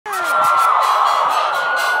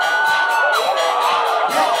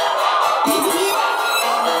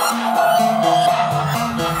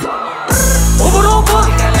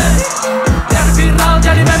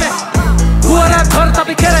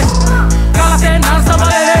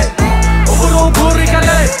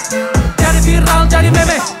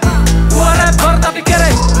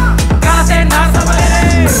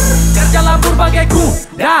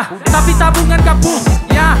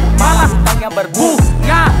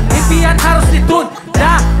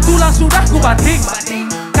banding,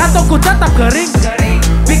 kantongku tetap kering.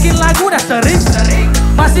 Bikin lagu udah sering,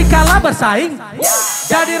 masih kalah bersaing.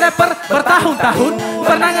 Jadi rapper bertahun-tahun,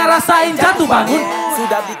 pernah ngerasain jatuh bangun.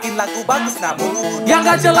 Sudah bikin lagu bagus namun yang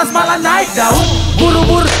gak jelas malah naik daun.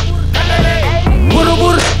 Buru-buru,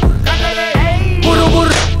 buru-buru,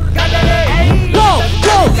 buru-buru, go,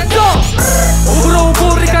 go, go.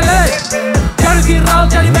 Ubur-ubur ikan lele, jadi viral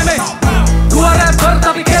jadi meme. Gua rapper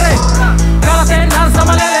tapi kere, kalah tenar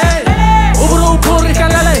sama lele. Ubur-ubur ikan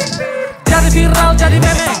lele, jadi viral jadi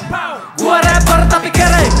meme. Gua rapper tapi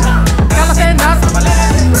kere, kalah tenar sama lele.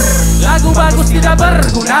 Lagu bagus tidak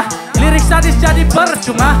berguna, lirik sadis jadi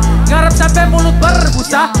percuma. Ngarep sampai mulut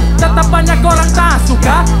berbusa, tetap banyak orang tak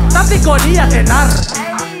suka. Tapi kok dia tenar,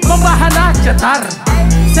 membahana cetar.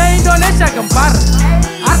 Se-Indonesia gempar,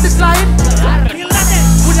 artis lain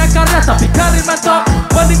punya karya tapi karir mentok.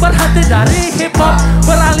 Mending berhenti dari hip hop,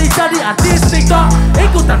 beralih jadi artis TikTok.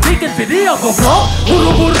 Ikutan bikin video goblok.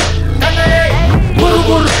 Buru-buru,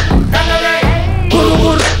 buru-buru,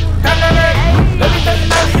 buru-buru,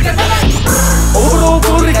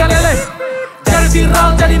 ubur-ubur ikan lele, jadi viral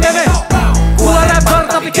jadi meme. Gua rapper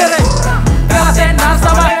tapi kere, kalah tenar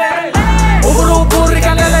sama. Ubur-ubur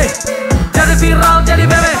ikan lele, jadi viral jadi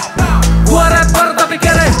meme. Gua rapper tapi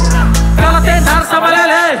kere, kalah tenar sama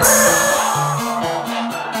lele.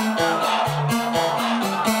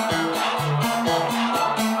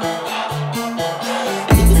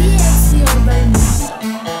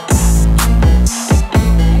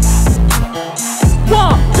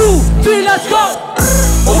 Let's go.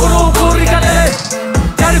 Ubur-ubur ikan lele,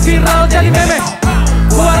 jadi viral jadi meme.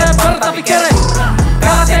 Gua rapper tapi kere,